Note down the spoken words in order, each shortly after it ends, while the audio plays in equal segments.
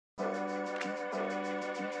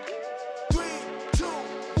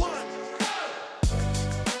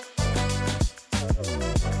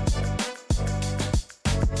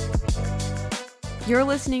You're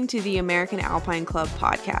listening to the American Alpine Club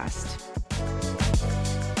podcast.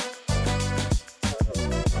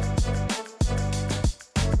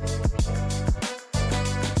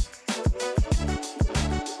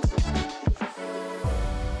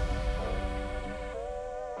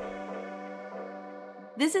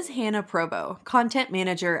 This is Hannah Provo, content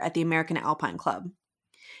manager at the American Alpine Club.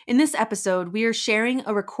 In this episode, we are sharing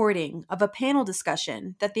a recording of a panel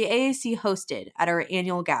discussion that the AAC hosted at our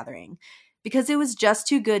annual gathering, because it was just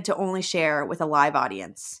too good to only share with a live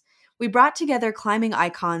audience. We brought together climbing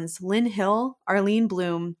icons Lynn Hill, Arlene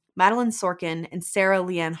Blum, Madaleine Sorkin, and Sarah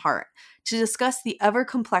Leanne Hart to discuss the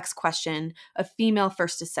ever-complex question of female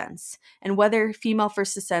first ascents and whether female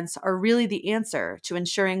first ascents are really the answer to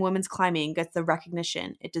ensuring women's climbing gets the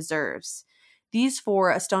recognition it deserves. These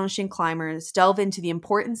four astonishing climbers delve into the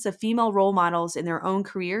importance of female role models in their own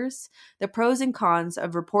careers, the pros and cons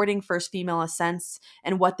of reporting first female ascents,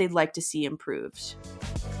 and what they'd like to see improved.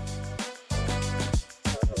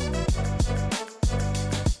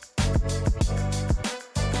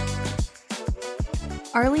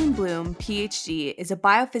 Arlene Blum, PhD, is a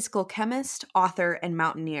biophysical chemist, author, and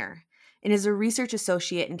mountaineer, and is a research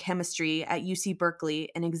associate in chemistry at UC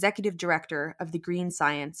Berkeley and executive director of the Green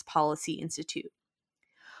Science Policy Institute.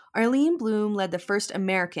 Arlene Blum led the first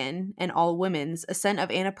American and all-women's ascent of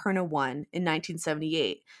Annapurna 1 in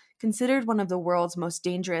 1978, considered one of the world's most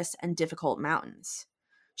dangerous and difficult mountains.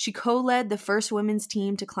 She co-led the first women's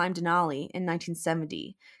team to climb Denali in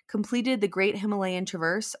 1970, completed the Great Himalayan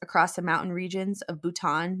Traverse across the mountain regions of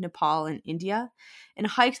Bhutan, Nepal, and India, and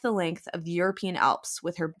hiked the length of the European Alps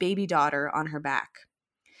with her baby daughter on her back.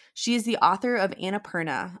 She is the author of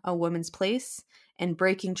Annapurna, A Woman's Place, and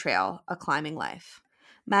Breaking Trail, A Climbing Life.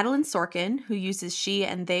 Madaleine Sorkin, who uses she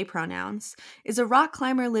and they pronouns, is a rock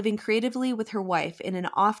climber living creatively with her wife in an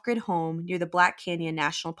off-grid home near the Black Canyon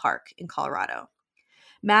National Park in Colorado.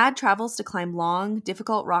 Mad travels to climb long,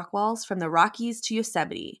 difficult rock walls from the Rockies to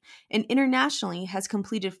Yosemite, and internationally has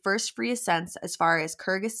completed first free ascents as far as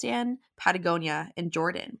Kyrgyzstan, Patagonia, and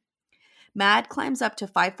Jordan. Mad climbs up to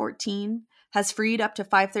 514, has freed up to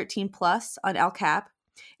 513 plus on El Cap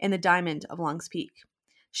and the Diamond of Long's Peak.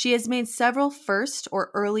 She has made several first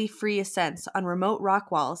or early free ascents on remote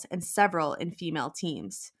rock walls and several in female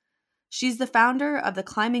teams. She's the founder of the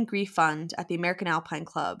Climb and Grief Fund at the American Alpine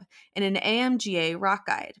Club and an AMGA rock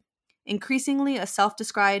guide. Increasingly a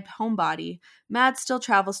self-described homebody, Mad still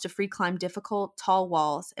travels to free climb difficult, tall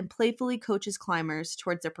walls and playfully coaches climbers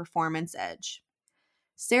towards their performance edge.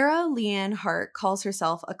 Sarah Leanne Hart calls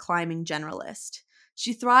herself a climbing generalist.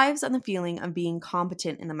 She thrives on the feeling of being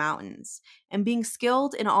competent in the mountains, and being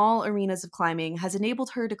skilled in all arenas of climbing has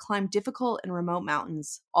enabled her to climb difficult and remote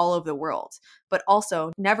mountains all over the world, but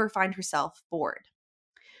also never find herself bored.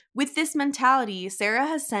 With this mentality, Sarah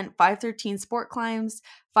has sent 513 sport climbs,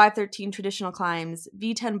 513 traditional climbs,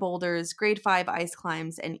 V10 boulders, grade 5 ice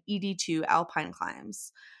climbs, and ED2 alpine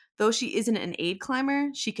climbs. Though she isn't an aid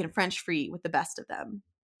climber, she can French free with the best of them.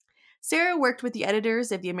 Sarah worked with the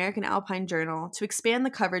editors of the American Alpine Journal to expand the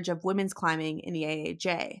coverage of women's climbing in the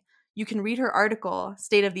AAJ. You can read her article,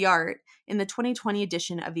 State of the Art, in the 2020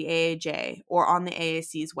 edition of the AAJ or on the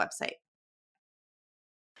AAC's website.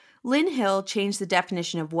 Lynn Hill changed the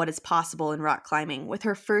definition of what is possible in rock climbing with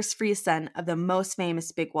her first free ascent of the most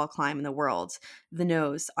famous big wall climb in the world, the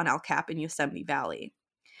Nose on El Cap in Yosemite Valley.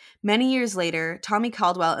 Many years later, Tommy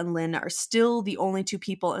Caldwell and Lynn are still the only two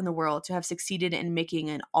people in the world to have succeeded in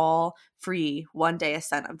making an all-free one-day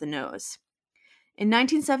ascent of the Nose. In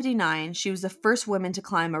 1979, she was the first woman to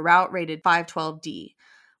climb a route rated 512D.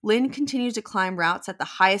 Lynn continued to climb routes at the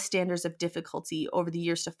highest standards of difficulty over the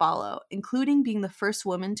years to follow, including being the first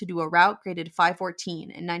woman to do a route graded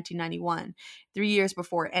 514 in 1991, 3 years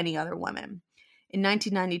before any other woman. In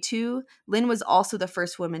 1992, Lynn was also the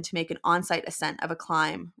first woman to make an on-site ascent of a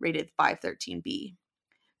climb rated 513B.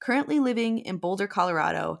 Currently living in Boulder,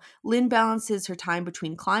 Colorado, Lynn balances her time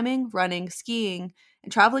between climbing, running, skiing,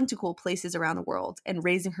 and traveling to cool places around the world, and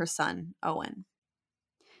raising her son, Owen.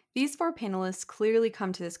 These four panelists clearly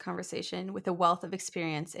come to this conversation with a wealth of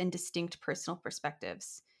experience and distinct personal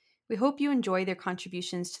perspectives. We hope you enjoy their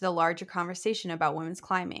contributions to the larger conversation about women's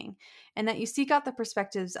climbing, and that you seek out the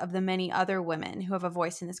perspectives of the many other women who have a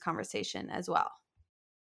voice in this conversation as well.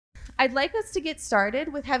 I'd like us to get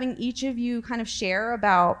started with having each of you kind of share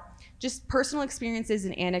about just personal experiences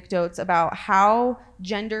and anecdotes about how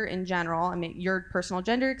gender in general, I mean, your personal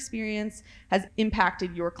gender experience has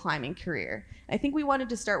impacted your climbing career. I think we wanted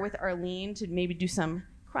to start with Arlene to maybe do some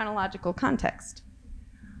chronological context.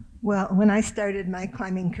 Well, when I started my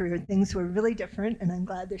climbing career, things were really different, and I'm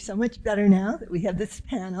glad they're so much better now that we have this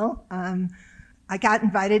panel. I got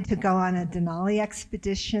invited to go on a Denali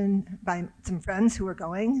expedition by some friends who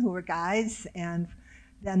were guys, and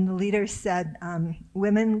then the leader said,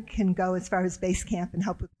 women can go as far as base camp and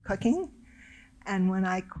help with cooking. And when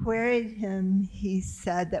I queried him, he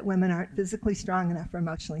said that women aren't physically strong enough or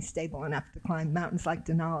emotionally stable enough to climb mountains like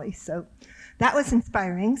Denali. So that was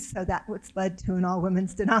inspiring. So that was led to an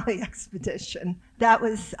all-women's Denali expedition. That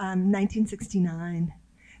was 1969.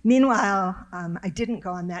 Meanwhile, I didn't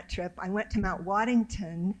go on that trip. I went to Mount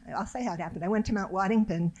Waddington. I'll say how it happened. I went to Mount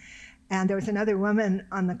Waddington, and there was another woman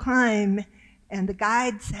on the climb, and the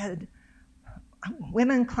guide said,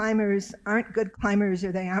 women climbers aren't good climbers,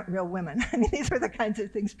 or they aren't real women. I mean, these were the kinds of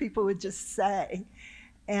things people would just say.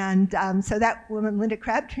 And so that woman, Linda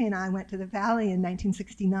Crabtree, and I went to the valley in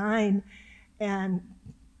 1969 and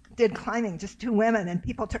did climbing, just two women, and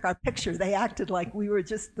people took our picture. They acted like we were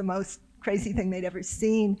just the most crazy thing they'd ever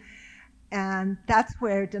seen. And that's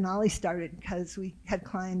where Denali started, because we had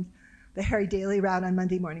climbed the Harry Daly route on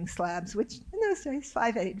Monday morning slabs, which in those days,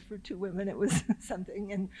 5'8" for two women, it was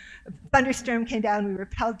something. And a thunderstorm came down, we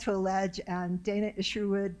rappelled to a ledge, and Dana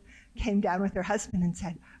Isherwood came down with her husband and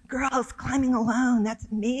said, "Girls, climbing alone, that's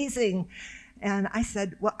amazing." And I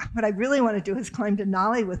said, "Well, what I really want to do is climb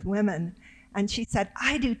Denali with women." And she said,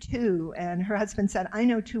 "I do too." And her husband said, "I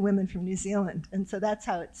know two women from New Zealand." And so that's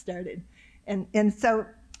how it started. And so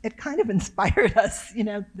it kind of inspired us, you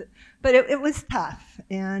know, but it was tough.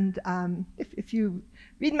 And if you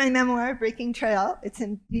read my memoir, Breaking Trail, it's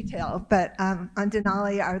in detail. But on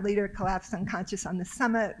Denali, our leader collapsed unconscious on the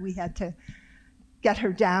summit. We had to get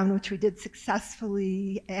her down, which we did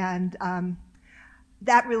successfully. And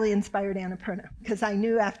that really inspired Annapurna, because I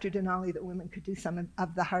knew after Denali that women could do some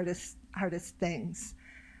of the hardest things.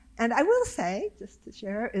 And I will say, just to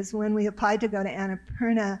share, is when we applied to go to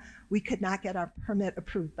Annapurna, we could not get our permit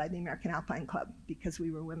approved by the American Alpine Club because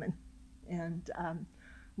we were women. And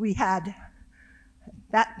we had,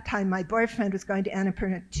 that time my boyfriend was going to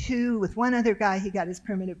Annapurna too with one other guy. He got his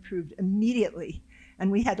permit approved immediately.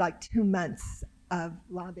 And we had like 2 months of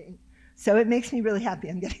lobbying. So it makes me really happy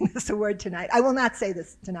I'm getting this award tonight. I will not say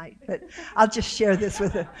this tonight, but I'll just share this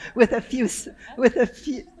with a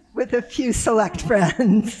few select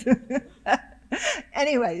friends.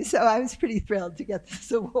 Anyway, so I was pretty thrilled to get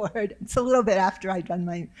this award. It's a little bit after I'd done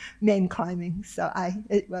my main climbing. So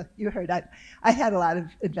well, you heard, I had a lot of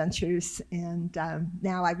adventures, and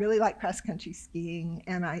now I really like cross-country skiing,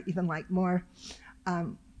 and I even like more.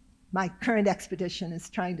 My current expedition is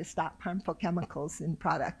trying to stop harmful chemicals in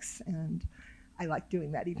products, and I like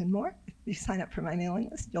doing that even more. If you sign up for my mailing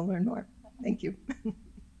list, you'll learn more. Thank you.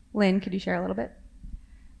 Lynn, could you share a little bit?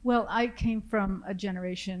 Well, I came from a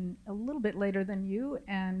generation a little bit later than you,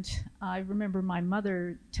 and I remember my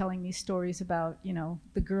mother telling me stories about, you know,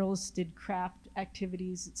 the girls did craft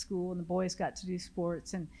activities at school and the boys got to do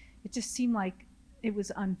sports, and it just seemed like it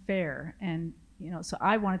was unfair. And, you know, so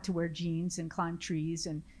I wanted to wear jeans and climb trees,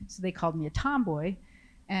 and so they called me a tomboy.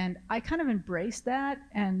 And I kind of embraced that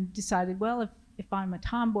and decided, well, if I'm a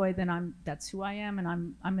tomboy, then that's who I am, and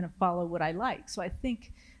I'm going to follow what I like. So I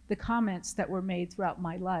think the comments that were made throughout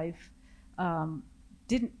my life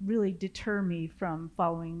didn't really deter me from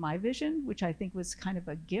following my vision, which I think was kind of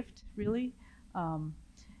a gift, really.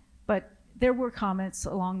 But there were comments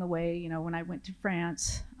along the way. You know, when I went to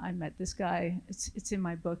France, I met this guy. It's in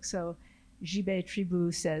my book. So Gilbert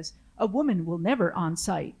Tribou says, "A woman will never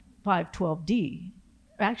on-site 512D."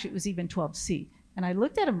 Actually, it was even 12C. And I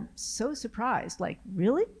looked at him so surprised, like,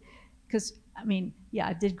 really? Because, I mean, yeah,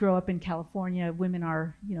 I did grow up in California. Women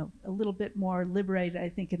are, you know, a little bit more liberated, I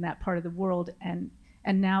think, in that part of the world. And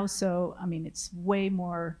now, so, I mean, it's way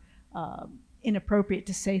more inappropriate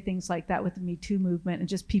to say things like that with the Me Too movement and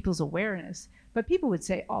just people's awareness. But people would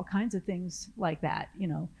say all kinds of things like that, you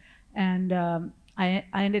know. And I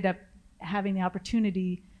ended up having the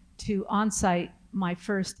opportunity to on-site my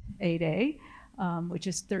first 8A, which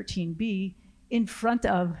is 13B, in front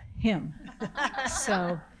of him.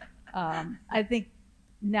 So I think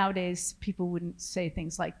nowadays people wouldn't say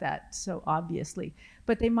things like that so obviously,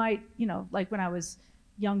 but they might, you know, like when I was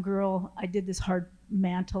a young girl, I did this hard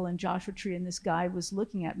mantle in Joshua Tree, and this guy was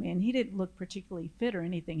looking at me, and he didn't look particularly fit or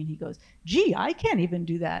anything, and he goes, "Gee, I can't even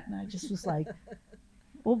do that." And I just was like,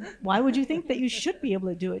 well, why would you think that you should be able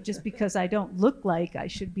to do it just because I don't look like I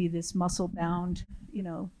should be this muscle-bound, you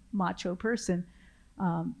know, macho person?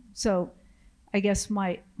 So I guess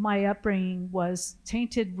my upbringing was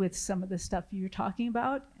tainted with some of the stuff you're talking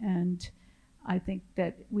about, and I think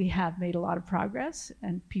that we have made a lot of progress,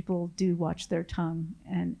 and people do watch their tongue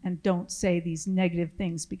and don't say these negative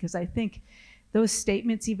things, because I think those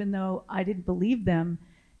statements, even though I didn't believe them,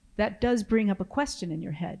 that does bring up a question in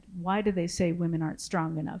your head. Why do they say women aren't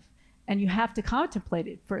strong enough? And you have to contemplate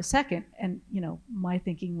it for a second. And, my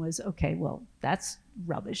thinking was, okay, well, that's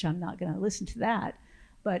rubbish. I'm not going to listen to that.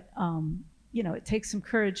 But, it takes some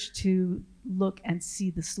courage to look and see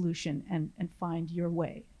the solution and find your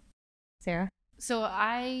way. Sarah? So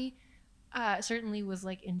I certainly was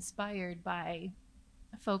inspired by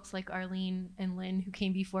folks like Arlene and Lynn who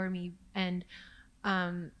came before me. And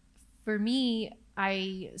for me,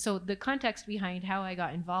 so the context behind how I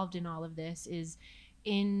got involved in all of this is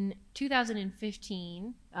in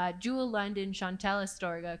 2015, Jewel London, Chantal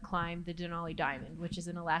Astorga climbed the Denali Diamond, which is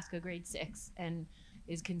an Alaska grade 6 and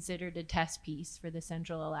is considered a test piece for the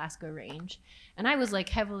Central Alaska Range. And I was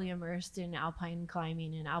heavily immersed in alpine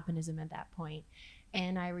climbing and alpinism at that point.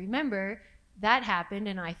 And I remember that happened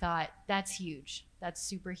and I thought, that's huge. That's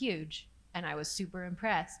super huge. And I was super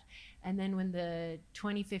impressed. And then when the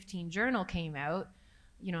 2015 journal came out,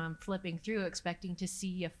 I'm flipping through expecting to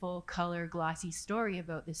see a full color glossy story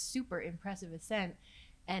about this super impressive ascent.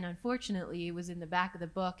 And unfortunately, it was in the back of the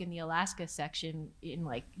book in the Alaska section in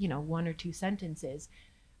 1 or 2 sentences.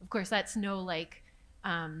 Of course, that's nothing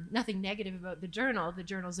negative about the journal. The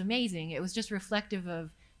journal's amazing. It was just reflective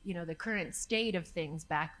of, the current state of things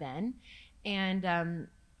back then. And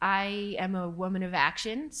I am a woman of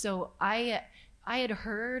action. So I had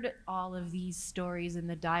heard all of these stories in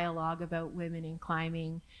the dialogue about women in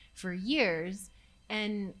climbing for years.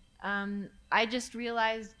 And I just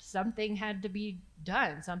realized something had to be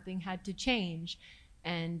done. Something had to change.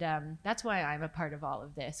 And that's why I'm a part of all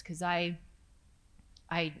of this, because I,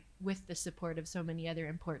 with the support of so many other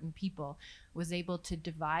important people, was able to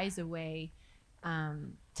devise a way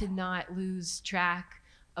to not lose track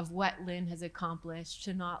of what Lynn has accomplished,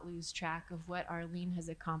 to not lose track of what Arlene has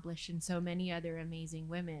accomplished, and so many other amazing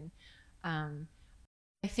women.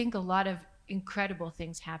 I think a lot of incredible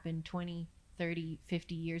things happened 20, 30,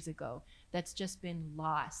 50 years ago that's just been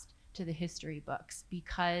lost to the history books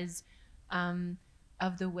because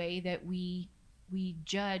of the way that we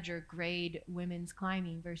judge or grade women's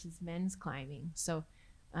climbing versus men's climbing. So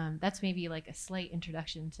that's maybe a slight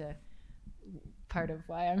introduction to part of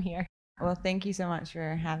why I'm here. Well, thank you so much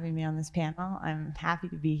for having me on this panel. I'm happy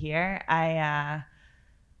to be here. I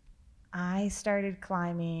started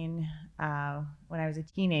climbing when I was a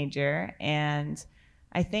teenager, and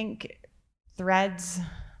I think threads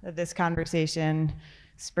that this conversation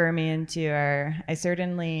spur me into I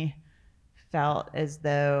certainly felt as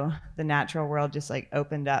though the natural world just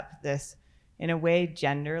opened up this, in a way,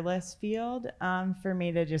 genderless field for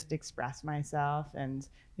me to just express myself and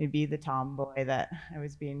maybe the tomboy that I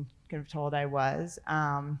was being kind of told I was.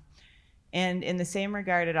 And in the same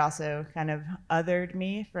regard, it also kind of othered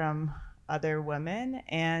me from other women.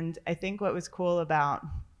 And I think what was cool about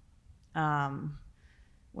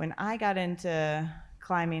when I got into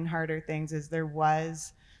climbing harder things is there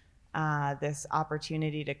was this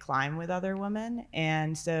opportunity to climb with other women.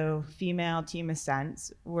 And so female team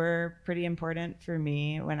ascents were pretty important for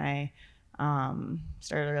me when I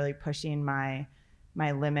started really pushing my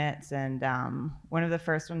limits. And one of the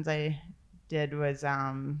first ones I did was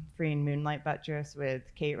freeing Moonlight Buttress with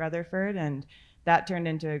Kate Rutherford, and that turned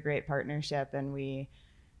into a great partnership. And we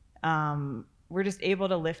were just able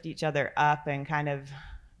to lift each other up and kind of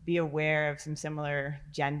be aware of some similar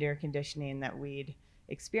gender conditioning that we'd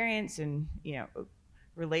experience and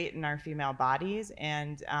relate in our female bodies.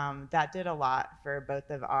 And that did a lot for both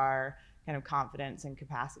of our kind of confidence and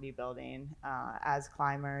capacity building as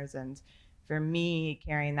climbers. And for me,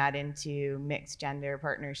 carrying that into mixed gender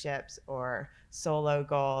partnerships or solo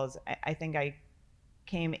goals, I think I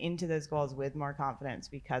came into those goals with more confidence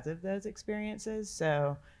because of those experiences.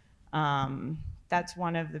 So that's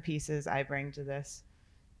one of the pieces I bring to this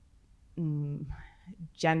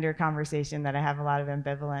gender conversation that I have a lot of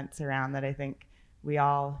ambivalence around, that I think we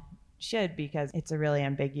all should, because it's a really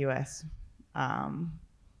ambiguous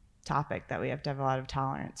topic that we have to have a lot of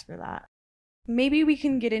tolerance for that. Maybe we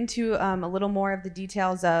can get into a little more of the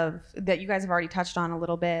details of that you guys have already touched on a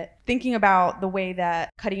little bit. Thinking about the way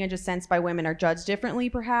that cutting edge ascents by women are judged differently,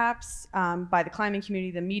 perhaps, by the climbing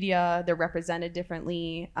community, the media, they're represented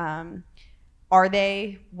differently. Are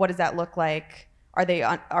they? What does that look like?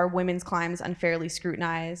 Are women's climbs unfairly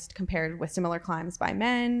scrutinized compared with similar climbs by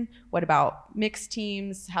men? What about mixed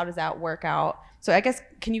teams? How does that work out? So I guess,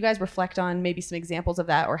 can you guys reflect on maybe some examples of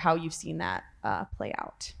that or how you've seen that play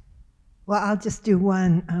out? Well, I'll just do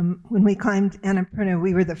one. When we climbed Annapurna,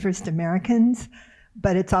 we were the first Americans,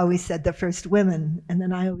 but it's always said the first women, and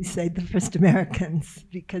then I always say the first Americans,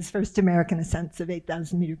 because first American ascents of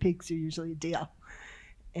 8,000 meter peaks are usually a deal.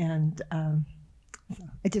 And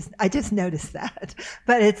So I just noticed that,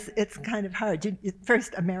 but it's kind of hard.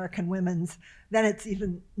 First American women's, then it's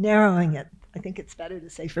even narrowing it. I think it's better to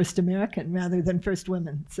say first American rather than first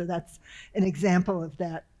women. So that's an example of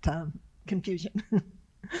that confusion.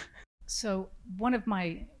 So one of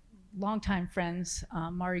my longtime friends,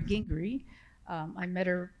 Mari Gingrey, I met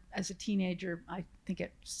her as a teenager, I think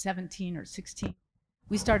at 17 or 16.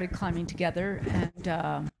 We started climbing together,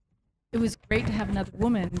 and it was great to have another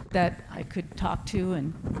woman that I could talk to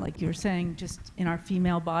and, like you were saying, just in our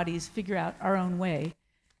female bodies, figure out our own way.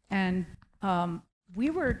 And we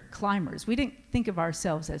were climbers. We didn't think of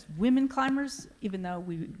ourselves as women climbers, even though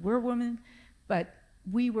we were women, but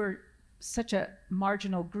we were such a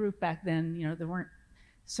marginal group back then. You know, there weren't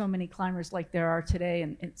so many climbers like there are today,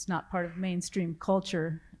 and it's not part of mainstream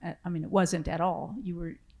culture. I mean, it wasn't at all. You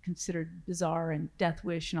were considered bizarre and death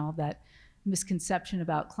wish and all that misconception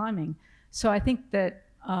about climbing. So I think that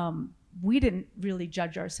we didn't really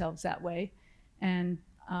judge ourselves that way. And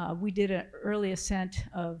we did an early ascent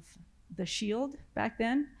of the Shield back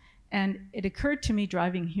then. And it occurred to me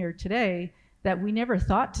driving here today that we never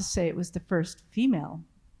thought to say it was the first female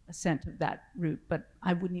ascent of that route, but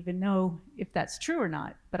I wouldn't even know if that's true or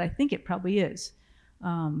not, but I think it probably is.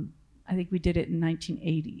 I think we did it in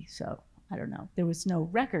 1980, so I don't know. There was no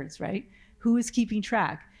records, right? Who is keeping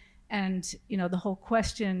track? And you know, the whole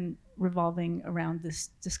question revolving around this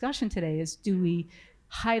discussion today is, do we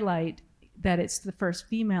highlight that it's the first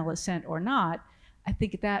female ascent or not? I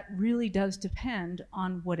think that really does depend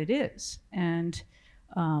on what it is. And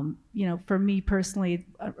you know, for me personally,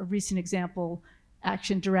 a recent example,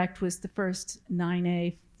 Action Direct was the first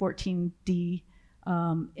 9A 14D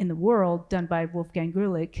in the world, done by Wolfgang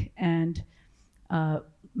Gulich, and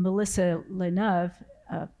Melissa Leneuve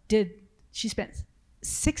she spent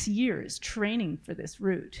 6 years training for this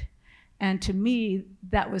route. And to me,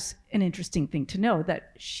 that was an interesting thing to know,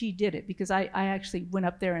 that she did it, because I actually went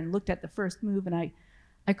up there and looked at the first move, and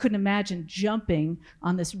I couldn't imagine jumping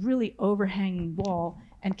on this really overhanging wall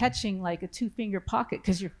and catching like a 2-finger pocket,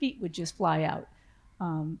 because your feet would just fly out.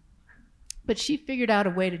 But she figured out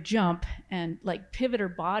a way to jump and like pivot her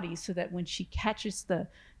body so that when she catches the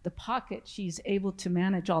pocket, she's able to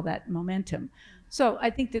manage all that momentum. So I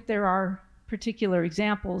think that there are particular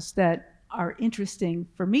examples that are interesting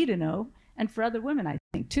for me to know, and for other women, I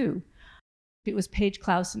think, too. It was Paige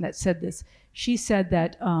Clausen that said this. She said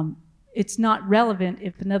that it's not relevant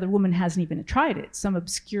if another woman hasn't even tried it. Some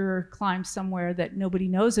obscure climb somewhere that nobody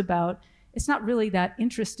knows about. It's not really that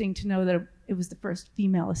interesting to know that it was the first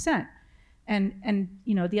female ascent. And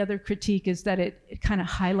you know, the other critique is that it kind of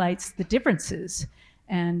highlights the differences.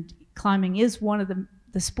 And climbing is one of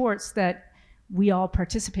the sports that we all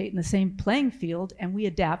participate in the same playing field, and we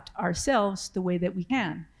adapt ourselves the way that we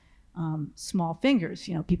can. Small fingers,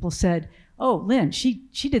 you know, people said, oh, Lynn, she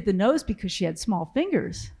did the nose because she had small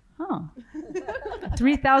fingers. Huh. A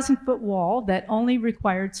 3,000-foot wall that only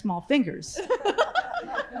required small fingers.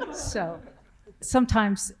 So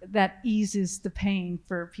sometimes that eases the pain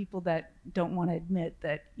for people that don't want to admit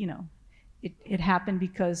that, you know, it happened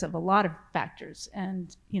because of a lot of factors.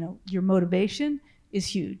 And, you know, your motivation is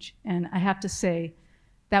huge. And I have to say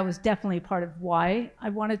that was definitely part of why I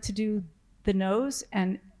wanted to do the nose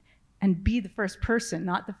and be the first person,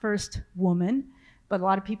 not the first woman. But a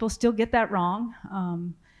lot of people still get that wrong.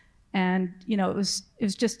 And, you know, it was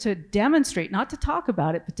just to demonstrate, not to talk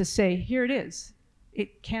about it, but to say, here it is.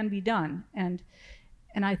 It can be done. And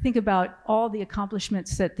I think about all the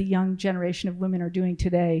accomplishments that the young generation of women are doing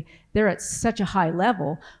today. They're at such a high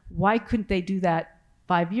level. Why couldn't they do that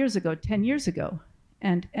 5 years ago, 10 years ago?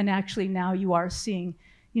 And actually now you are seeing,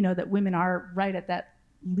 you know, that women are right at that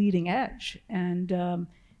leading edge. And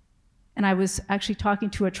I was actually talking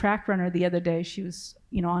to a track runner the other day. She was,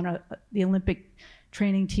 you know, on the Olympic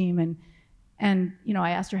training team, and you know,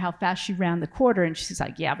 I asked her how fast she ran the quarter, and she's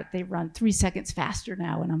like, yeah, but they run 3 seconds faster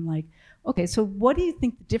now. And I'm like, okay, so what do you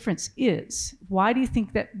think the difference is? Why do you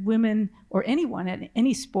think that women or anyone in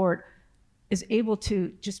any sport is able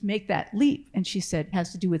to just make that leap? And she said it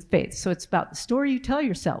has to do with faith. So it's about the story you tell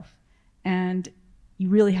yourself, and you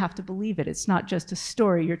really have to believe it. It's not just a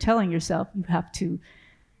story you're telling yourself. You have to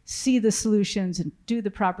see the solutions and do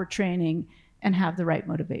the proper training and have the right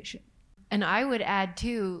motivation. And I would add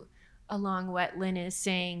too, along what Lynn is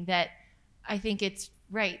saying, that I think it's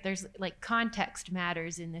right. There's like context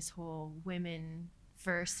matters in this whole women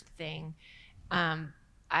first thing.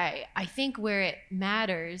 I think where it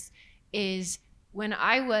matters is when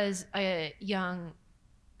I was a young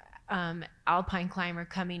alpine climber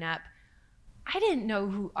coming up, I didn't know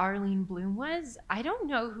who Arlene Blum was. I don't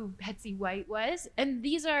know who Betsy White was. And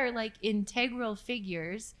these are like integral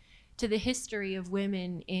figures to the history of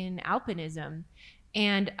women in alpinism.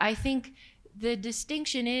 And I think the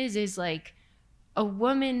distinction is like a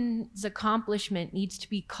woman's accomplishment needs to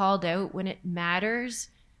be called out when it matters,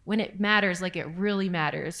 like it really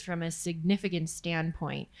matters from a significant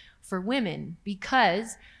standpoint for women,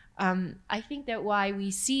 because I think that why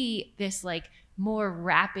we see this like more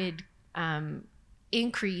rapid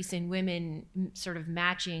increase in women sort of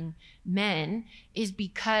matching men is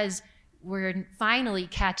because we're finally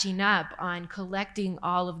catching up on collecting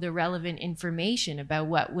all of the relevant information about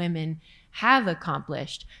what women have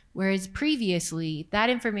accomplished, whereas previously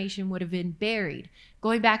that information would have been buried.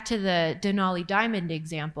 Going back to the Denali Diamond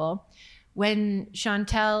example, when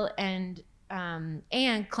Chantel and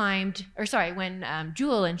Anne climbed, or sorry, when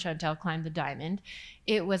Jewel and Chantel climbed the diamond,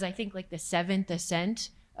 it was, I think, like the 7th ascent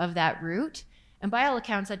of that route. And by all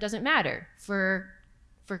accounts, that doesn't matter. For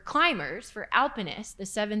climbers, for alpinists, the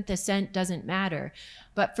 7th ascent doesn't matter.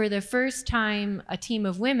 But for the first time, a team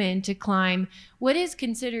of women to climb what is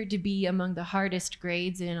considered to be among the hardest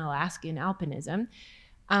grades in Alaskan alpinism,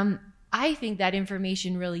 I think that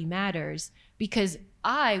information really matters because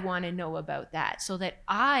I want to know about that so that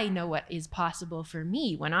I know what is possible for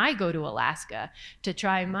me when I go to Alaska to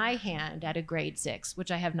try my hand at a grade 6,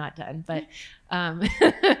 which I have not done, but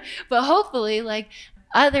but hopefully like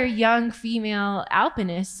other young female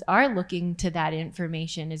alpinists are looking to that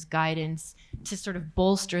information as guidance to sort of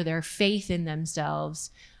bolster their faith in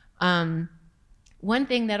themselves. One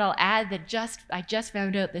thing that I'll add that I just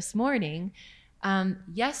found out this morning,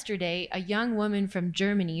 yesterday, a young woman from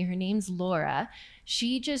Germany, her name's Laura,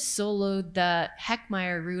 she just soloed the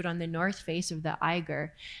Heckmeyer route on the north face of the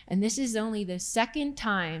Eiger. And this is only the second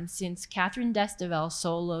time since Catherine Destevel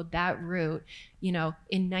soloed that route, in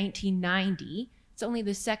 1990. It's only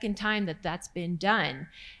the second time that that's been done.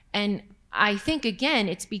 And I think, again,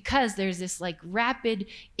 it's because there's this like rapid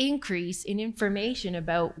increase in information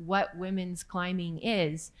about what women's climbing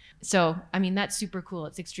is. So, I mean, that's super cool.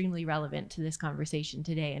 It's extremely relevant to this conversation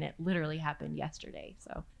today, and it literally happened yesterday.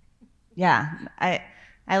 So, yeah, I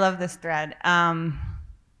love this thread. Y'all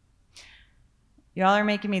are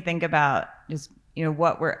making me think about just,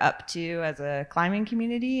 what we're up to as a climbing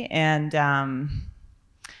community. And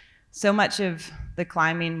so much of the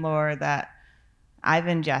climbing lore that I've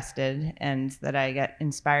ingested and that I get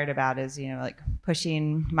inspired about is, like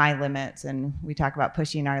pushing my limits. And we talk about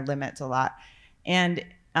pushing our limits a lot. And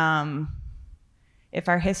if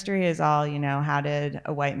our history is all, how did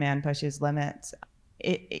a white man push his limits?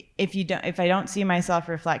 If I don't see myself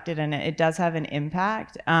reflected in it, it does have an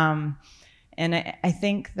impact. And I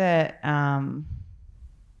think that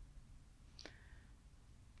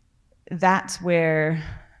that's where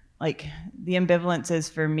like the ambivalence is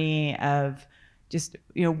for me of just,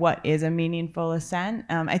 what is a meaningful ascent?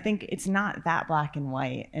 I think it's not that black and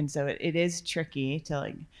white. And so it is tricky to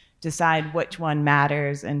like decide which one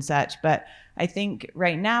matters and such. But I think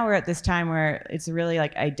right now we're at this time where it's really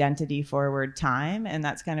like identity forward time. And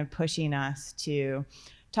that's kind of pushing us to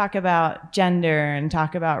talk about gender and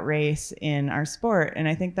talk about race in our sport. And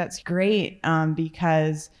I think that's great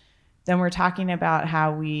because then we're talking about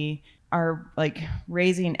how we are like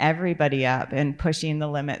raising everybody up and pushing the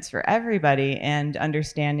limits for everybody and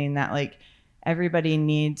understanding that like everybody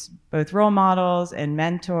needs both role models and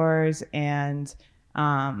mentors, and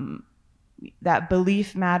that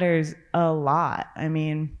belief matters a lot. I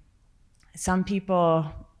mean, some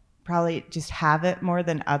people probably just have it more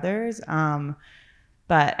than others,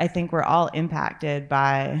 but I think we're all impacted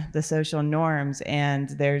by the social norms, and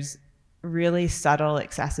there's really subtle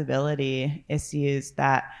accessibility issues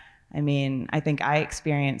that I think I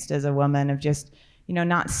experienced as a woman of just,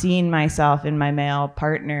 not seeing myself in my male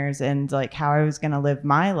partners and like how I was going to live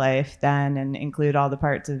my life then and include all the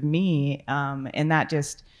parts of me. And that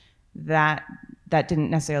didn't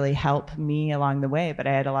necessarily help me along the way, but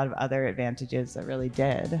I had a lot of other advantages that really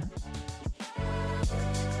did.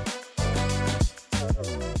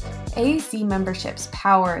 AAC memberships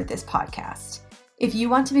power this podcast. If you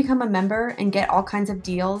want to become a member and get all kinds of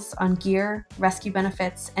deals on gear, rescue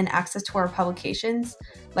benefits, and access to our publications,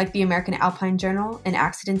 like the American Alpine Journal and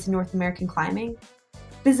Accidents in North American Climbing,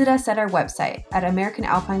 visit us at our website at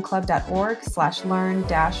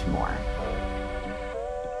americanalpineclub.org/learn-more.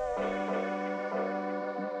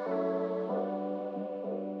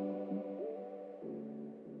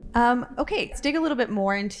 Okay, let's dig a little bit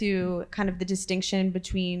more into kind of the distinction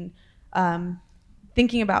between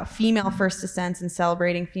thinking about female first ascents and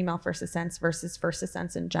celebrating female first ascents versus first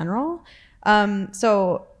ascents in general.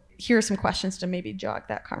 So here are some questions to maybe jog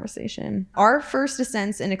that conversation. Are first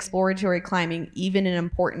ascents in exploratory climbing even an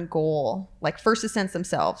important goal? Like first ascents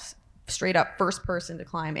themselves, straight up first person to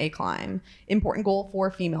climb a climb. Important goal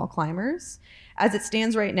for female climbers. As it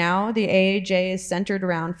stands right now, the AAJ is centered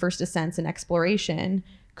around first ascents and exploration.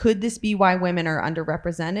 Could this be why women are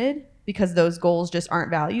underrepresented? Because those goals just aren't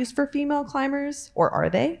values for female climbers, or are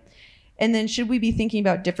they? And then should we be thinking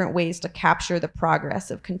about different ways to capture the progress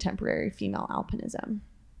of contemporary female alpinism?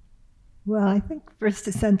 Well, I think first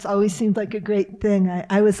ascents always seemed like a great thing.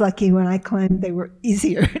 I was lucky when I climbed, they were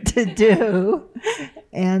easier to do.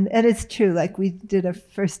 And it's true, like we did a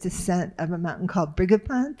first ascent of a mountain called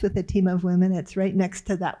Brigapont with a team of women. It's right next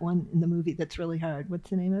to that one in the movie that's really hard.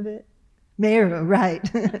 What's the name of it? Meru, right.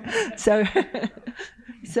 so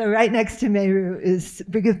right next to Meru is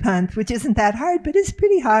Brigapont, which isn't that hard, but it's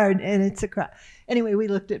pretty hard, and it's Anyway, we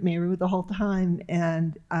looked at Meru the whole time,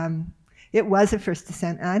 and it was a first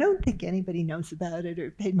ascent, and I don't think anybody knows about it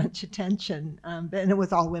or paid much attention, and it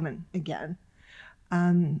was all women again.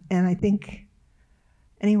 And I think,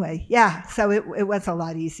 anyway, yeah, so it was a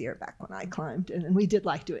lot easier back when I climbed, and we did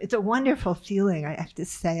like to. It's a wonderful feeling, I have to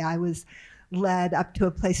say. I was led up to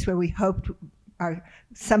a place where we hoped our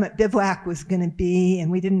summit bivouac was going to be,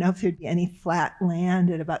 and we didn't know if there'd be any flat land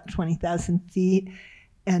at about 20,000 feet.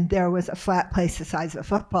 And there was a flat place the size of a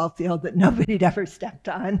football field that nobody'd ever stepped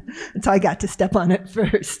on. And so I got to step on it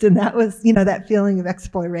first. And that was, that feeling of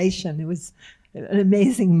exploration. It was an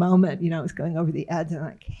amazing moment. It was going over the edge, and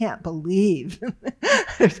I can't believe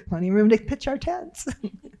there's plenty of room to pitch our tents.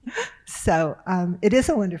 So it is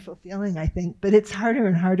a wonderful feeling, I think, but it's harder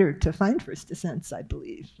and harder to find first ascents, I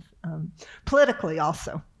believe. Politically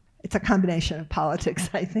also. It's a combination of politics,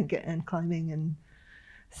 I think, and climbing. And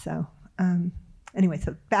so anyway,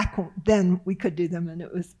 so back then we could do them, and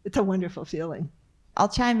it's a wonderful feeling. I'll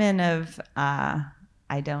chime in of,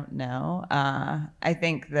 I don't know. I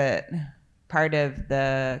think that part of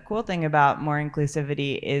the cool thing about more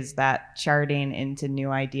inclusivity is that charting into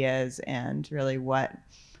new ideas and really what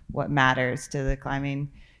matters to the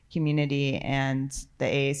climbing community, and the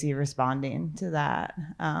AAC responding to that.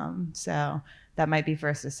 So that might be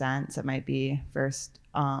first ascents, it might be first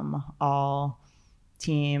all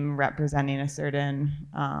team representing a certain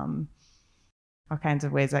all kinds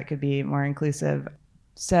of ways that could be more inclusive.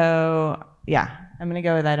 So yeah, I'm gonna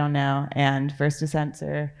go with I don't know, and first ascents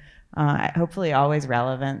are hopefully always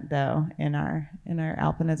relevant though in our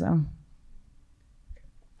alpinism.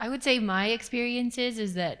 I would say my experiences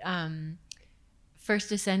is that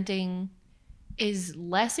first ascenting is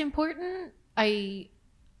less important.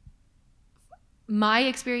 My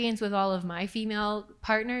experience with all of my female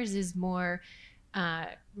partners is more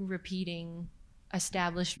repeating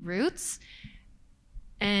established routes.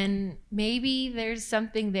 And maybe there's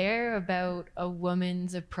something there about a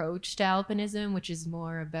woman's approach to alpinism, which is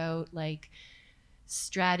more about like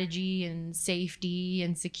strategy and safety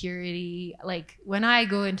and security. Like when I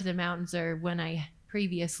go into the mountains, or when I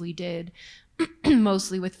previously did,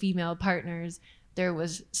 mostly with female partners, there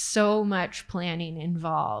was so much planning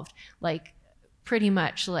involved, like pretty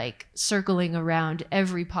much like circling around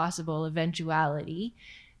every possible eventuality.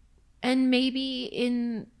 And maybe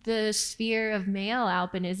in the sphere of male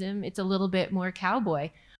alpinism, it's a little bit more cowboy.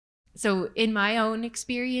 So in my own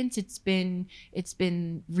experience, it's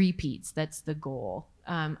been repeats. That's the goal.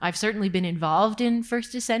 I've certainly been involved in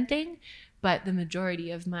first ascenting, but the majority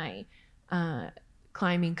of my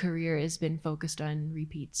climbing career has been focused on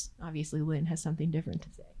repeats. Obviously, Lynn has something different to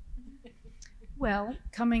say. Well,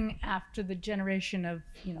 coming after the generation of,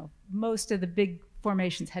 most of the big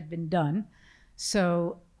formations had been done.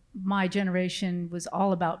 So my generation was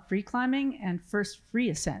all about free climbing and first free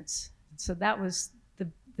ascents. So that was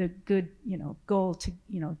the good, goal to,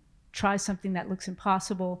 try something that looks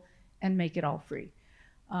impossible and make it all free.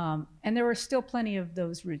 And there were still plenty of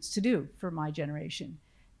those routes to do for my generation.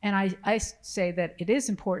 And I say that it is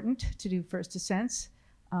important to do first ascents.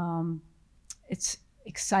 It's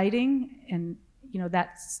exciting, and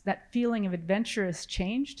that feeling of adventure has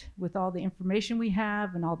changed with all the information we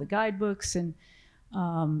have and all the guidebooks, and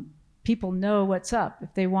people know what's up.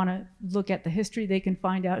 If they want to look at the history, they can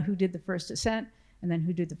find out who did the first ascent and then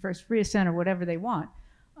who did the first free ascent, or whatever they want.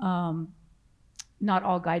 Not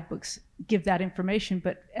all guidebooks give that information,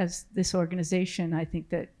 but as this organization, I think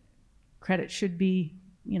that credit should be,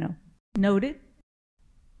 noted.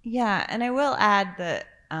 Yeah, and I will add that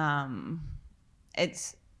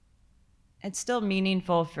it's still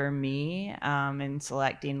meaningful for me in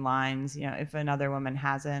selecting lines. If another woman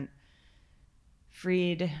hasn't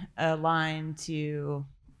freed a line, to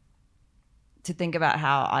think about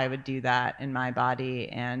how I would do that in my body,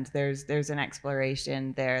 and there's an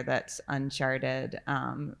exploration there that's uncharted,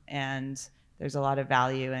 and there's a lot of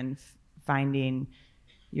value in finding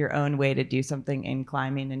your own way to do something in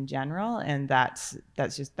climbing in general. And that's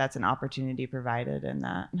an opportunity provided in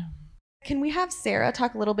that. Can we have Sarah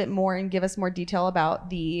talk a little bit more and give us more detail about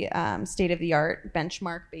the state-of-the-art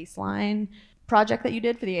benchmark baseline project that you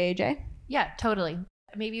did for the AAJ? Yeah, totally.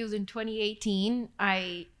 Maybe it was in 2018.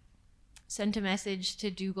 I sent a message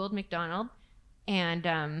to Dougal McDonald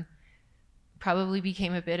and probably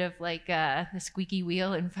became a bit of like the squeaky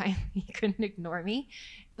wheel and finally he couldn't ignore me.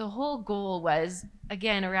 The whole goal was,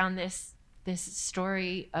 again, around this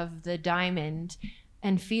story of the diamond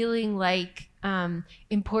and feeling like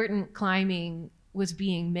important climbing was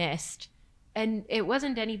being missed. And it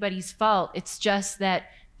wasn't anybody's fault. It's just that,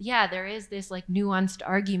 yeah, there is this like nuanced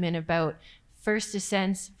argument about first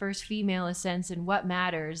ascents, first female ascents, and what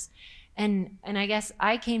matters. And I guess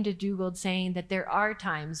I came to Dougal saying that there are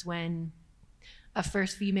times when a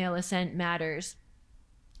first female ascent matters.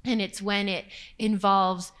 And it's when it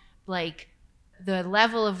involves like the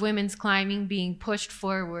level of women's climbing being pushed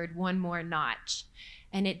forward one more notch.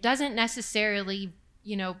 And it doesn't necessarily,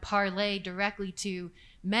 parlay directly to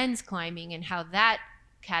men's climbing and how that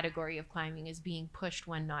category of climbing is being pushed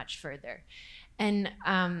one notch further. And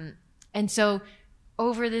so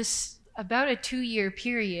over this about a 2-year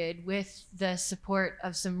period, with the support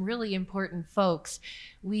of some really important folks,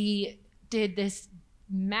 we did this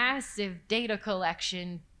massive data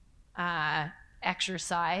collection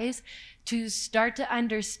exercise to start to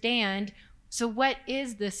understand, so what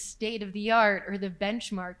is the state of the art or the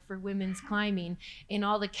benchmark for women's climbing in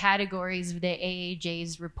all the categories of the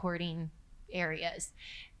AAJ's reporting areas.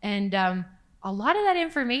 And a lot of that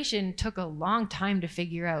information took a long time to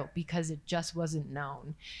figure out because it just wasn't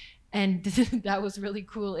known. And that was really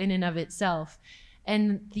cool in and of itself.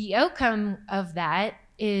 And the outcome of that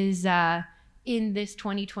is in this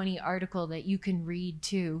 2020 article that you can read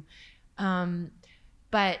too.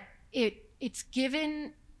 But it's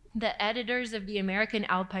given the editors of the American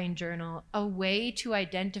Alpine Journal a way to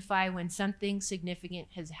identify when something significant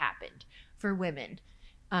has happened for women,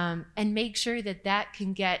 and make sure that that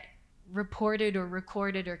can get reported or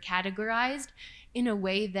recorded or categorized in a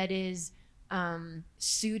way that is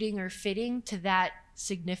suiting or fitting to that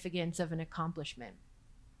significance of an accomplishment.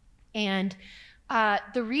 And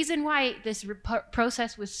the reason why this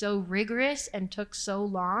process was so rigorous and took so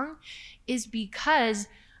long is because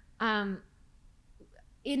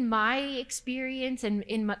in my experience and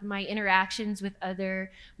in my interactions with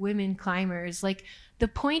other women climbers, like, the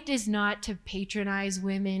point is not to patronize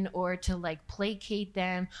women or to like placate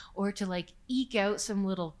them or to like eke out some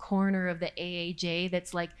little corner of the AAJ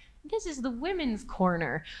that's like, this is the women's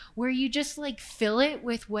corner, where you just like fill it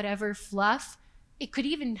with whatever fluff. It could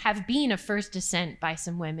even have been a first ascent by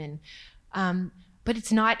some women, but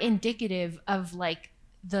it's not indicative of like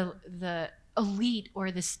the elite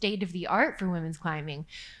or the state of the art for women's climbing.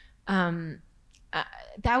 That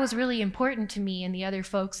was really important to me and the other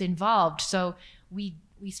folks involved. So we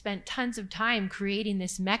spent tons of time creating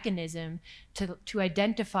this mechanism to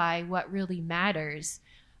identify what really matters,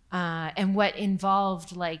 and what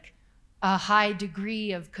involved like a high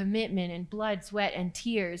degree of commitment and blood, sweat, and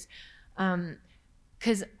tears.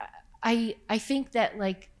 'Cause I think that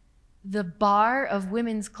like the bar of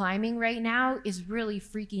women's climbing right now is really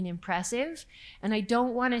freaking impressive. And I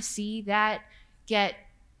don't want to see that get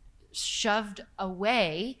shoved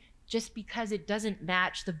away just because it doesn't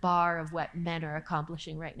match the bar of what men are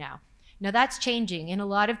accomplishing right now. Now that's changing in a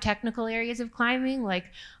lot of technical areas of climbing, like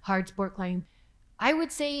hard sport climbing. I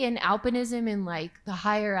would say in alpinism and like the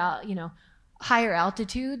higher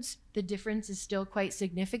altitudes, the difference is still quite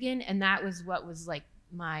significant. And that was what was like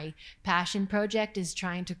my passion project, is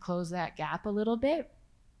trying to close that gap a little bit.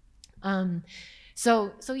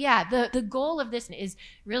 So yeah, the goal of this is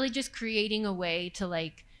really just creating a way to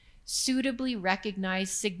like suitably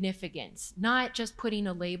recognize significance, not just putting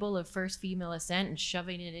a label of first female ascent and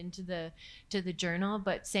shoving it into the journal,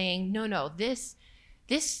 but saying, no, this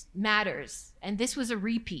matters, and this was a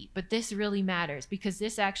repeat, but this really matters because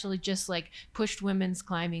this actually just like pushed women's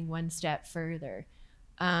climbing one step further.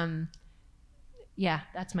 Yeah,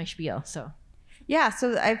 that's my spiel. So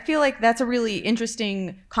I feel like that's a really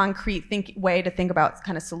interesting, concrete way to think about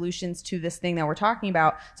kind of solutions to this thing that we're talking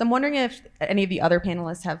about. So I'm wondering if any of the other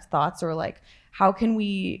panelists have thoughts, or like, how can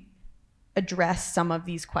we address some of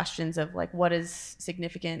these questions of like, what is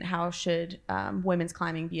significant? How should women's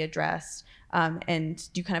climbing be addressed? And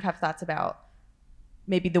do you kind of have thoughts about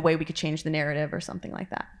maybe the way we could change the narrative or something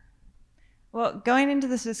like that? Well, going into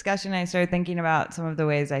this discussion, I started thinking about some of the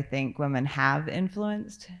ways I think women have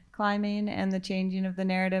influenced climbing and the changing of the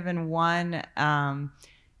narrative. And one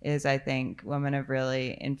is, I think, women have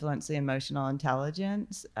really influenced the emotional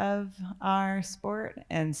intelligence of our sport.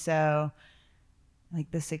 And so, like,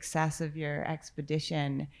 the success of your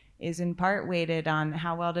expedition is in part weighted on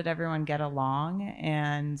how well did everyone get along.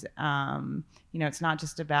 And, it's not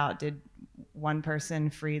just about did one person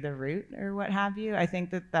free the route or what have you. I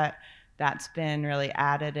think that's been really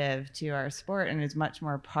additive to our sport and is much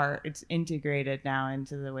more it's integrated now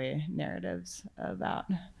into the way narratives about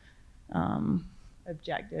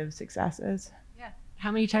objective successes. Yeah.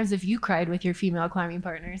 How many times have you cried with your female climbing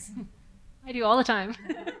partners? I do all the time.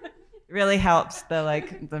 It really helps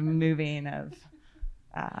the moving of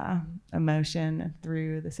emotion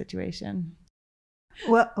through the situation.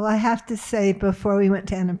 Well, I have to say, before we went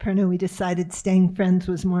to Annapurna, we decided staying friends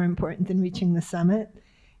was more important than reaching the summit.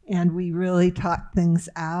 And we really talked things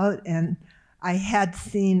out. And I had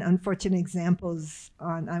seen unfortunate examples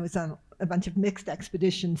I was on a bunch of mixed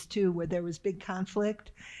expeditions too, where there was big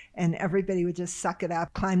conflict and everybody would just suck it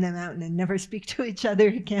up, climb the mountain and never speak to each other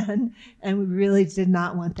again. And we really did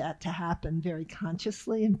not want that to happen very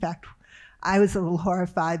consciously. In fact, I was a little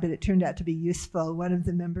horrified, but it turned out to be useful. One of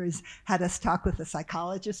the members had us talk with a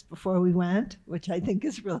psychologist before we went, which I think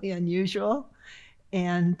is really unusual.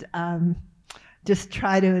 And just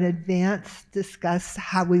try to in advance discuss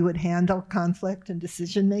how we would handle conflict and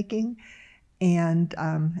decision making. And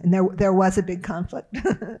there was a big conflict.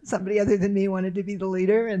 Somebody other than me wanted to be the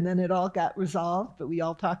leader, and then it all got resolved, but we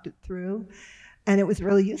all talked it through. And it was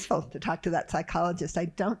really useful to talk to that psychologist. I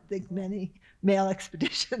don't think many male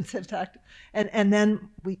expeditions have talked. And then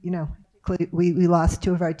we lost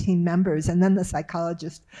 2 of our team members, and then the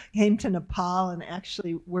psychologist came to Nepal and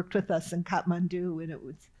actually worked with us in Kathmandu, and it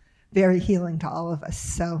was very healing to all of us.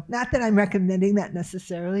 So not that I'm recommending that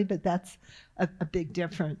necessarily, but that's a big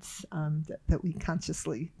difference that we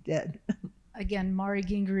consciously did. Again, Mari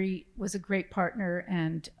Gingrey was a great partner,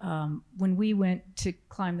 and when we went to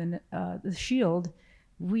climb the Shield,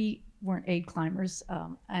 we weren't aid climbers,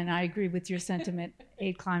 and I agree with your sentiment.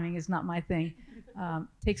 Aid climbing is not my thing.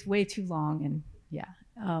 Takes way too long,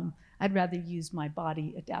 and I'd rather use my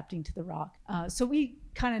body adapting to the rock. So we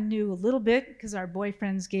kind of knew a little bit because our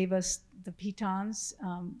boyfriends gave us the pitons.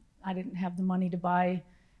 I didn't have the money to buy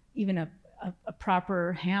even a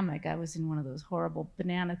proper hammock. I was in one of those horrible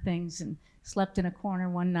banana things and slept in a corner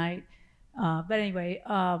one night. But anyway,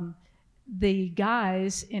 the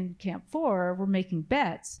guys in Camp 4 were making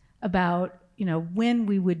bets about when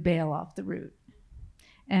we would bail off the route.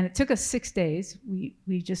 And it took us 6 days.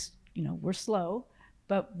 We just we're slow,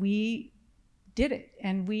 but we did it,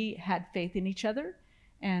 and we had faith in each other.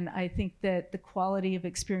 And I think that the quality of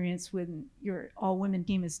experience with your all-women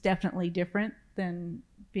team is definitely different than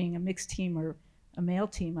being a mixed team or a male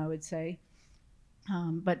team, I would say.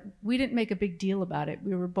 But we didn't make a big deal about it.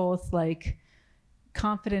 We were both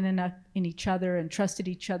confident enough in each other and trusted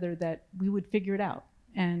each other that we would figure it out.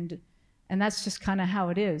 And that's just kind of how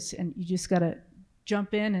it is. And you just got to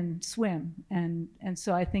jump in and swim. And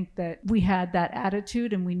so I think that we had that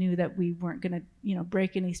attitude, and we knew that we weren't going to,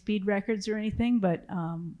 break any speed records or anything, but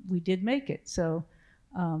we did make it. So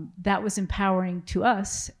that was empowering to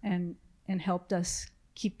us and helped us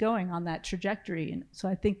keep going on that trajectory. And so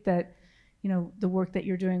I think that, the work that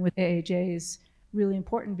you're doing with AAJ is really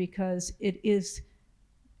important because it is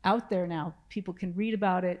out there now. People can read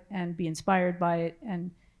about it and be inspired by it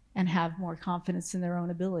and have more confidence in their own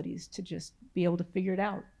abilities to just be able to figure it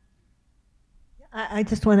out. I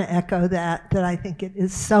just want to echo that I think it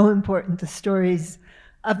is so important, the stories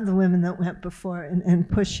of the women that went before and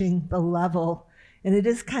pushing the level. And it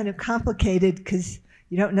is kind of complicated because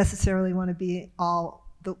you don't necessarily want to be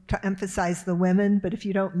to emphasize the women, but if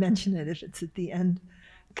you don't mention it, if it's at the end,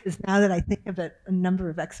 because now that I think of it, a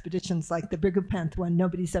number of expeditions like the Brigapent one,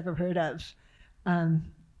 nobody's ever heard of.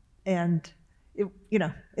 And it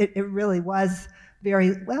really was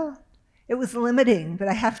it was limiting, but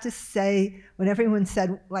I have to say, when everyone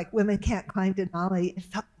said women can't climb Denali, it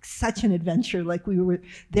felt like such an adventure, like we were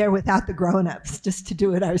there without the grown-ups, just to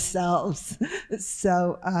do it ourselves.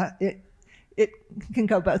 So it can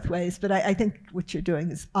go both ways, but I think what you're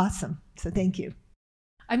doing is awesome. So thank you.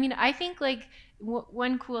 I mean, I think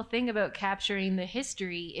one cool thing about capturing the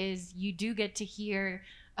history is you do get to hear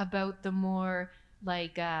about the more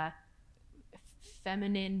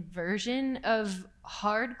feminine version of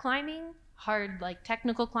hard climbing, hard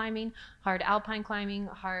technical climbing, hard alpine climbing,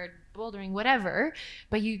 hard bouldering, whatever.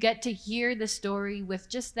 But you get to hear the story with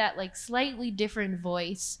just that slightly different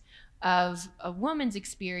voice of a woman's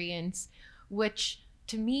experience, which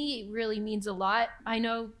to me really means a lot. I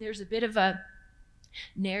know there's a bit of a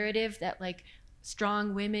narrative that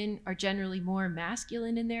strong women are generally more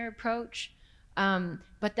masculine in their approach.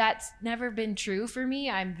 But that's never been true for me.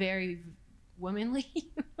 I'm very womanly.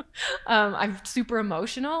 I'm super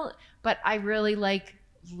emotional, but I really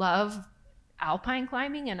love alpine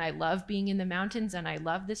climbing, and I love being in the mountains, and I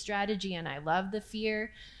love the strategy, and I love the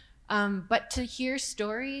fear. But to hear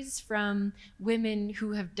stories from women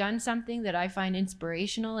who have done something that I find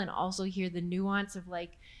inspirational, and also hear the nuance of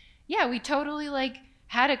yeah, we totally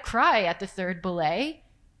had a cry at the third belay.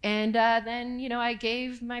 And then, I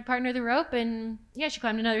gave my partner the rope, and yeah, she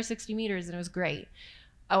climbed another 60 meters, and it was great.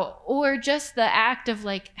 Or just the act of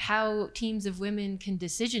how teams of women can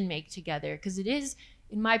decision make together, because it is,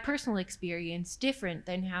 in my personal experience, different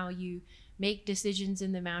than how you make decisions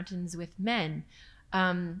in the mountains with men.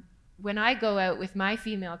 When I go out with my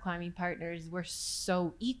female climbing partners, we're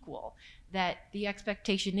so equal that the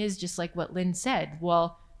expectation is just like what Lynn said.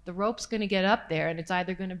 Well, the rope's going to get up there, and it's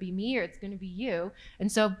either going to be me or it's going to be you.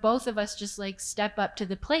 And so both of us just step up to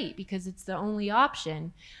the plate because it's the only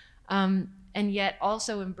option. And yet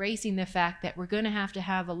also embracing the fact that we're going to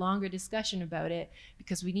have a longer discussion about it,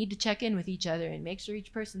 because we need to check in with each other and make sure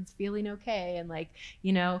each person's feeling okay. And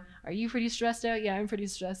are you pretty stressed out? Yeah, I'm pretty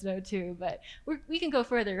stressed out too, but we can go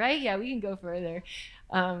further, right? Yeah, we can go further.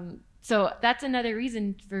 So that's another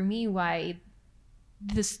reason for me why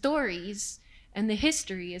the stories and the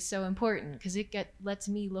history is so important, because it lets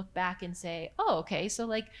me look back and say, oh, okay, so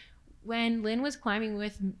when Lynn was climbing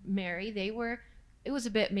with Mary, it was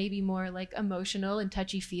a bit maybe more emotional and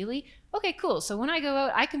touchy-feely. Okay, cool. So when I go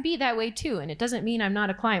out, I can be that way too, and it doesn't mean I'm not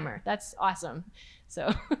a climber. That's awesome.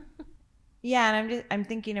 So yeah, and I'm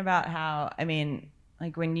thinking about how,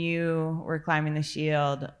 when you were climbing the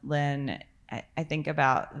Shield, Lynn, I think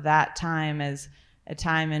about that time as a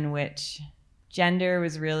time in which gender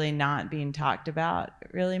was really not being talked about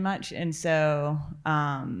really much. And so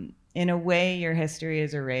in a way, your history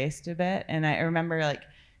is erased a bit. And I remember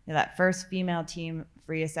that first female team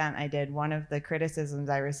free ascent I did, one of the criticisms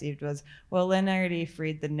I received was, well, Lynn already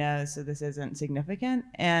freed the nose, so this isn't significant.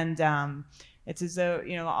 And it's as though,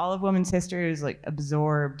 all of women's history was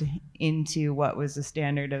absorbed into what was the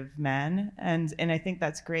standard of men. And I think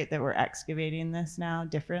that's great that we're excavating this now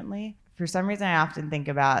differently. For some reason, I often think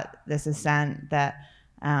about this ascent that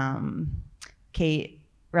Kate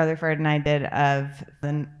Rutherford and I did of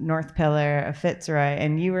the North Pillar of Fitzroy,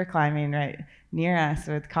 and you were climbing right near us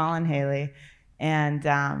with Colin Haley. And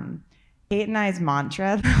Kate and I's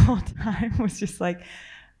mantra the whole time was just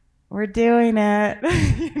we're doing it.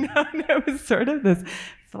 And it was sort of this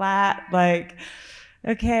flat,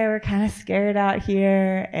 okay, we're kind of scared out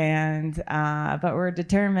here, and but we're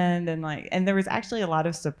determined, and there was actually a lot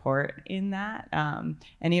of support in that. And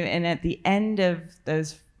at the end of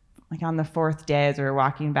those, on the fourth day, as we were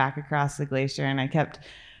walking back across the glacier, and I kept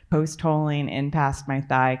post-holing in past my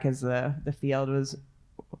thigh because the field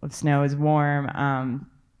of snow was warm.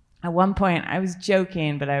 At one point, I was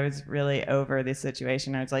joking, but I was really over the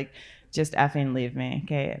situation. I was like, just effing leave me,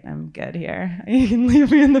 Kate. I'm good here. You can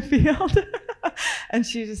leave me in the field. And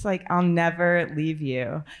she was just I'll never leave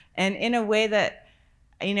you. And in a way that,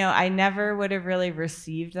 I never would have really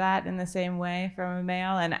received that in the same way from a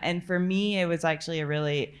male. And for me, it was actually a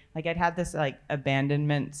really, I'd had this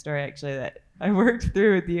abandonment story actually that I worked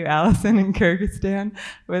through with you, Allison, in Kyrgyzstan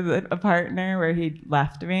with a partner where he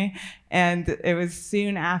left me. And it was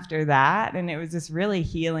soon after that. And it was this really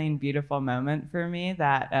healing, beautiful moment for me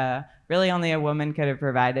that really only a woman could have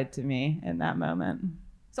provided to me in that moment.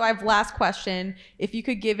 So I have last question. If you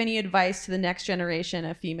could give any advice to the next generation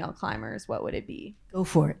of female climbers, what would it be? Go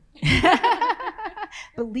for it.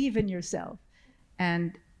 Believe in yourself,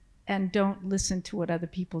 and don't listen to what other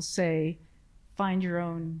people say. Find your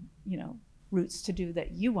own, routes to do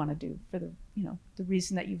that you want to do for the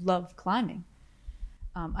reason that you love climbing.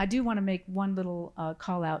 I do want to make one little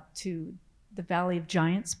call out to the Valley of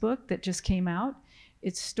Giants book that just came out.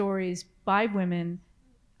 It's stories by women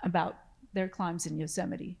about their climbs in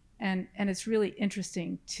Yosemite. And it's really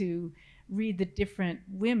interesting to read the different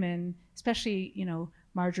women, especially,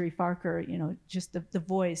 Marjorie Farquhar, just the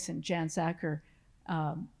voice, and Jan Sacker,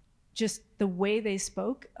 just the way they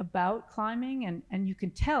spoke about climbing. And you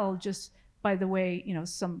can tell just by the way,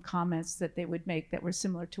 some comments that they would make that were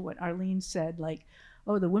similar to what Arlene said,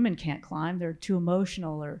 oh, the women can't climb, they're too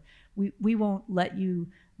emotional, or we won't let you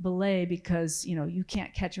belay because, you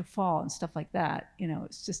can't catch a fall and stuff like that.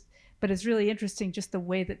 It's just, but it's really interesting just the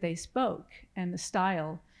way that they spoke and the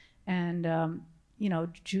style. And,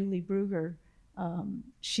 Julie Brugger,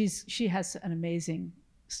 she has an amazing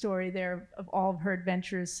story there of all of her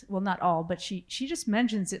adventures. Well, not all, but she just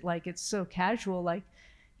mentions it like it's so casual,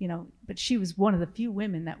 but she was one of the few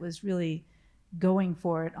women that was really, going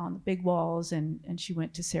for it on the big walls, and she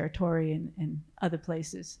went to Serratori and other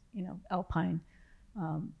places, alpine.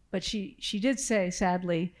 But she did say,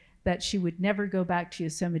 sadly, that she would never go back to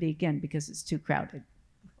Yosemite again because it's too crowded.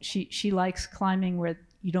 She likes climbing where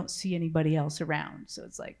you don't see anybody else around. So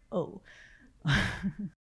it's like, oh.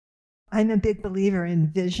 I'm a big believer in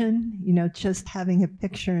vision, just having a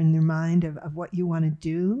picture in your mind of what you want to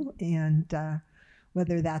do. And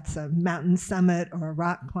whether that's a mountain summit or a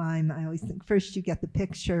rock climb, I always think first you get the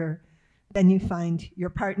picture, then you find your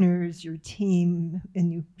partners, your team,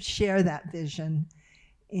 and you share that vision.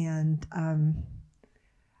 And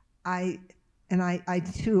I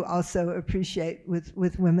too also appreciate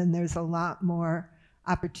with women, there's a lot more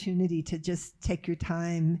opportunity to just take your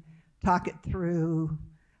time, talk it through,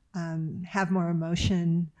 have more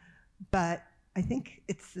emotion. But I think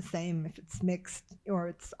it's the same if it's mixed or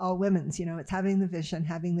it's all women's, it's having the vision,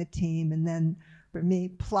 having the team, and then for me,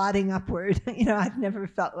 plodding upward. I've never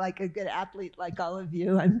felt like a good athlete like all of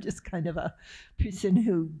you. I'm just kind of a person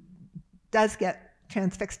who does get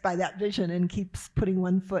transfixed by that vision and keeps putting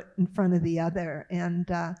one foot in front of the other. And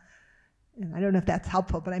I don't know if that's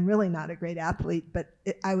helpful, but I'm really not a great athlete. But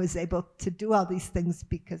I was able to do all these things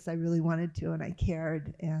because I really wanted to and I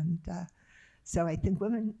cared. And so I think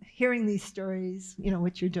women hearing these stories,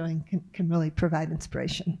 what you're doing can really provide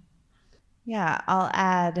inspiration. Yeah, I'll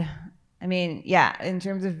add, in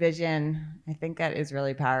terms of vision, I think that is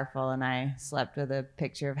really powerful. And I slept with a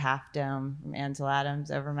picture of Half Dome from Ansel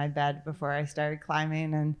Adams over my bed before I started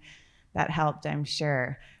climbing, and that helped, I'm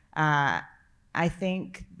sure. I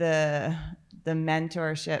think the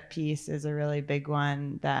mentorship piece is a really big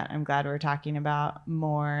one that I'm glad we're talking about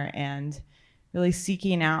more, and really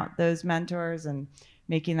seeking out those mentors and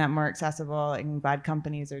making that more accessible. I'm glad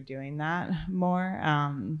companies are doing that more.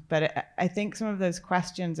 But I think some of those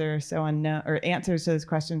questions are so unknown, or answers to those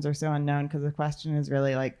questions are so unknown, because the question is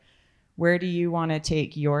really like, where do you want to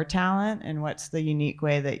take your talent and what's the unique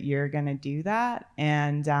way that you're going to do that?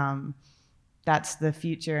 And that's the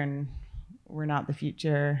future, and we're not the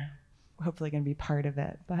future. We're hopefully going to be part of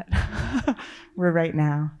it, but we're right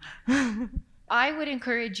now. I would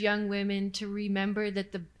encourage young women to remember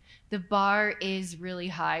that the bar is really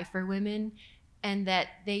high for women, and that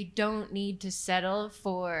they don't need to settle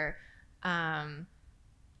for an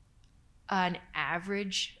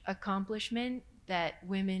average accomplishment, that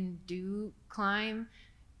women do climb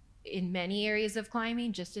in many areas of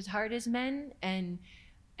climbing just as hard as men. And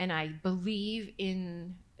I believe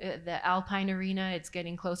in the alpine arena, it's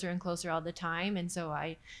getting closer and closer all the time. And so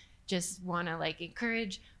I just want to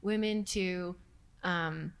encourage women to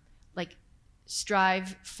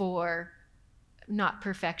strive for not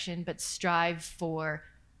perfection, but strive for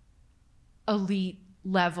elite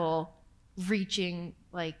level, reaching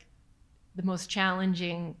the most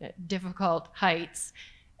challenging, difficult heights,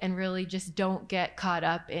 and really just don't get caught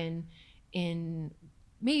up in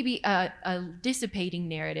maybe a dissipating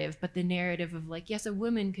narrative, but the narrative of yes, a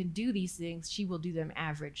woman can do these things, she will do them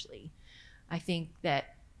averagely. I think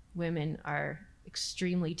that women are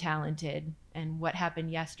extremely talented, and what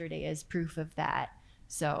happened yesterday is proof of that.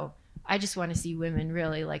 So I just want to see women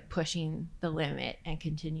really pushing the limit and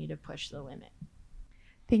continue to push the limit.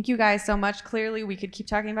 Thank you guys so much. Clearly, we could keep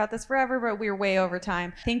talking about this forever, but we're way over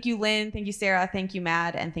time. Thank you, Lynn. Thank you, Sarah. Thank you,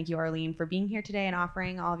 Mad. And thank you, Arlene, for being here today and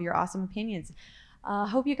offering all of your awesome opinions.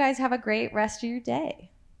 Hope you guys have a great rest of your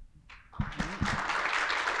day.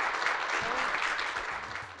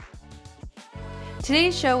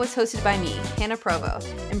 Today's show was hosted by me, Hannah Provo,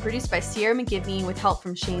 and produced by Sierra McGivney with help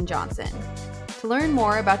from Shane Johnson. To learn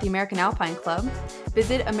more about the American Alpine Club,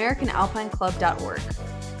 visit AmericanAlpineClub.org.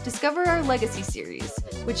 Discover our Legacy series,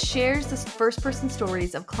 which shares the first-person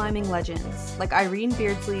stories of climbing legends like Irene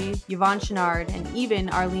Beardsley, Yvonne Chenard, and even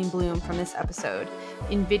Arlene Blum from this episode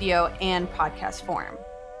in video and podcast form.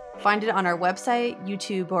 Find it on our website,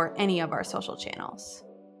 YouTube, or any of our social channels.